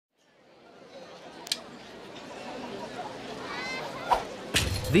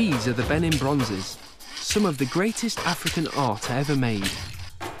These are the Benin Bronzes, some of the greatest African art ever made.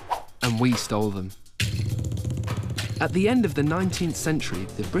 And we stole them. At the end of the 19th century,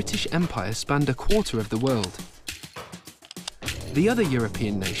 the British Empire spanned a quarter of the world. The other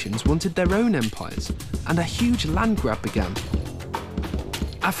European nations wanted their own empires, and a huge land grab began.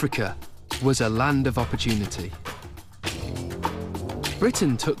 Africa was a land of opportunity.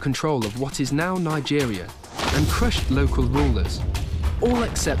 Britain took control of what is now Nigeria and crushed local rulers, all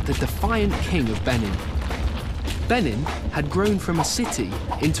except the defiant king of Benin. Benin had grown from a city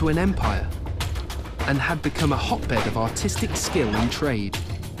into an empire and had become a hotbed of artistic skill and trade.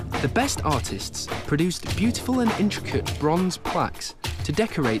 The best artists produced beautiful and intricate bronze plaques to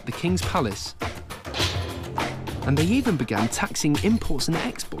decorate the king's palace. And they even began taxing imports and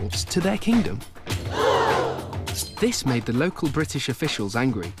exports to their kingdom. This made the local British officials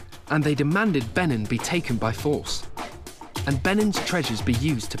angry, and they demanded Benin be taken by force, and Benin's treasures be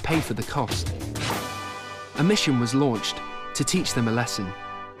used to pay for the cost. A mission was launched to teach them a lesson.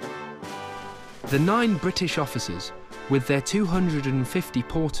 The 9 British officers, with their 250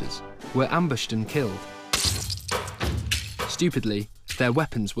 porters, were ambushed and killed. Stupidly, their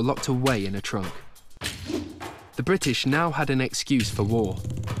weapons were locked away in a trunk. The British now had an excuse for war.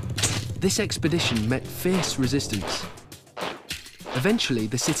 This expedition met fierce resistance. Eventually,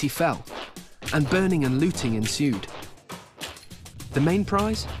 the city fell, and burning and looting ensued. The main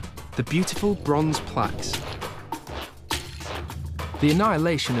prize? The beautiful bronze plaques. The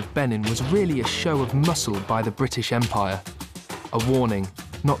annihilation of Benin was really a show of muscle by the British Empire, a warning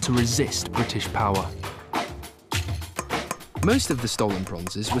not to resist British power. Most of the stolen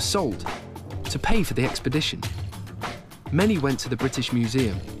bronzes were sold to pay for the expedition. Many went to the British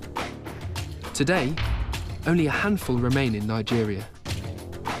Museum. Today, only a handful remain in Nigeria.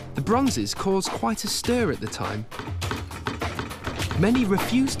 The bronzes caused quite a stir at the time. Many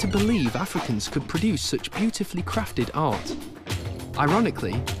refused to believe Africans could produce such beautifully crafted art.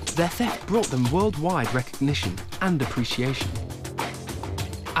 Ironically, their theft brought them worldwide recognition and appreciation.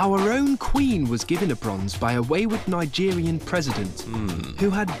 Our own queen was given a bronze by a wayward Nigerian president who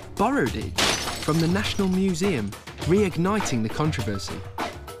had borrowed it from the National Museum, reigniting the controversy.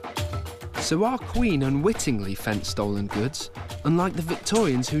 So our queen unwittingly fenced stolen goods, unlike the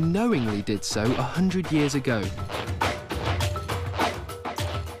Victorians who knowingly did so 100 years ago.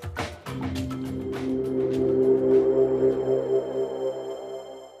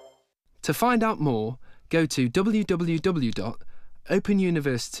 To find out more, go to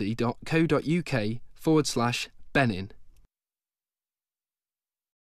www.openuniversity.co.uk/Benin.